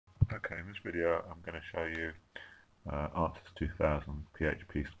Okay, in this video I'm going to show you Answers 2000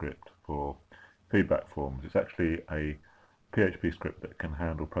 PHP script for feedback forms. It's actually a PHP script that can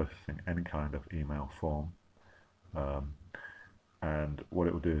handle processing any kind of email form. And what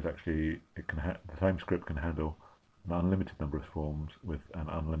it will do is actually the same script can handle an unlimited number of forms with an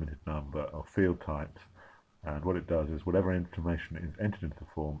unlimited number of field types. And what it does is whatever information is entered into the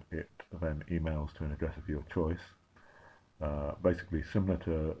form, it then emails to an address of your choice. Basically similar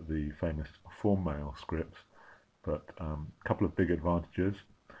to the famous Formmail scripts, but a couple of big advantages.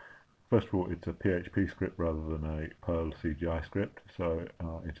 First of all, it's a PHP script rather than a Perl CGI script, so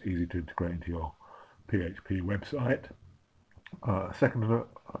it's easy to integrate into your PHP website. Second,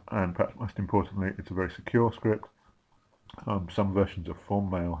 and perhaps most importantly, it's a very secure script. Some versions of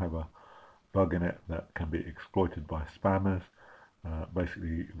Formmail have a bug in it that can be exploited by spammers.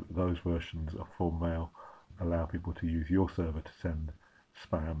 Basically, those versions of Formmail allow people to use your server to send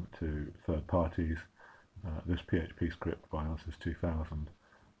spam to third parties. This PHP script by Answers 2000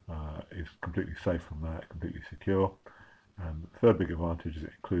 is completely safe from that, completely secure. And the third big advantage is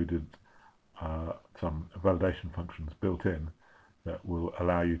it included some validation functions built in that will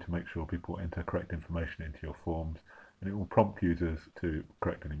allow you to make sure people enter correct information into your forms, and it will prompt users to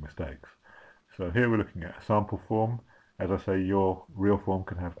correct any mistakes. So here we're looking at a sample form. As I say, your real form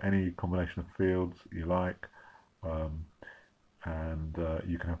can have any combination of fields you like, and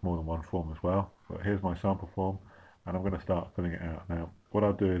you can have more than one form as well. But here's my sample form, and I'm going to start filling it out. Now, what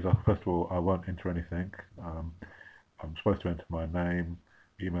I'll do is, first of all, I won't enter anything. I'm supposed to enter my name,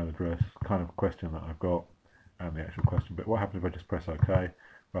 email address, kind of question that I've got, and the actual question. But what happens if I just press OK?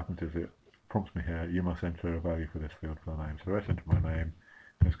 What happens is it prompts me here, you must enter a value for this field for the name. So let's enter my name.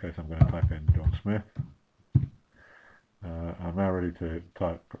 In this case, I'm going to type in John Smith. I'm now ready to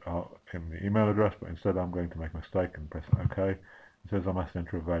type in the email address, but instead I'm going to make a mistake and press OK. It says I must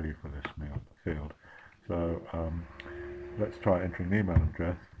enter a value for this field. So let's try entering the email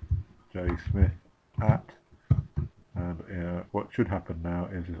address, jsmith@, and what should happen now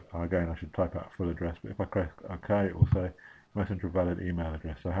is, again, I should type out a full address, but if I press OK, it will say you must enter a valid email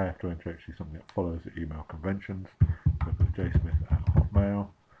address. So I have to enter actually something that follows the email conventions. So I put jsmith@hotmail.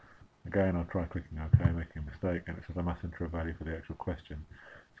 Again, I'll try clicking OK, making a mistake, and it says I must enter a value for the actual question.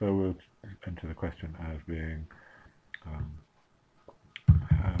 So we'll enter the question as being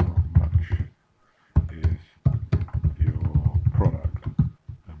how much is your product?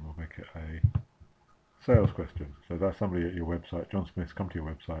 And we'll make it a sales question. So that's somebody at your website. John Smith's come to your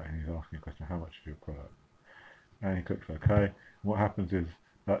website and he's asking a question, how much is your product? And he clicks OK. And what happens is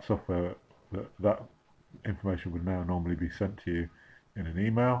that software, that information would now normally be sent to you in an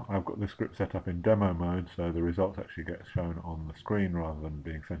email. I've got this script set up in demo mode, so the results actually get shown on the screen rather than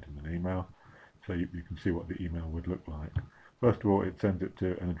being sent in an email. So you can see what the email would look like. First of all, it sends it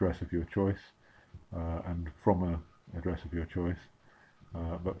to an address of your choice, and from an address of your choice.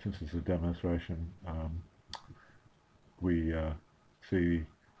 But since it's a demonstration, we see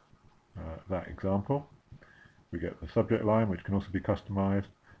that example. We get the subject line, which can also be customized,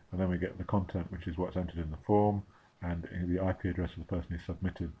 and then we get the content, which is what's entered in the form, and the IP address of the person who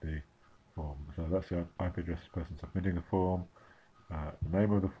submitted the form. So that's the IP address of the person submitting the form, the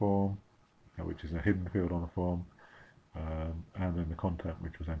name of the form, which is a hidden field on the form, and then the content,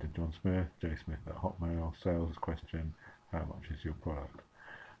 which was entered John Smith, jsmith@hotmail, sales question, how much is your product?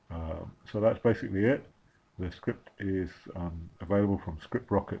 So that's basically it. The script is available from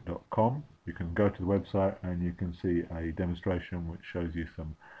scriptrocket.com. You can go to the website and you can see a demonstration which shows you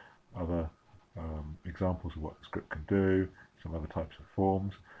some other examples of what the script can do, some other types of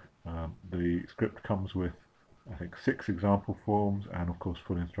forms. The script comes with, I think, 6 example forms and of course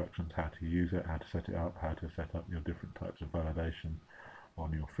full instructions how to use it, how to set it up, how to set up your different types of validation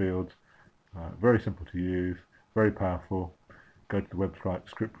on your fields. Very simple to use, very powerful. Go to the website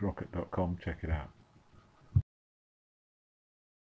scriptrocket.com, check it out.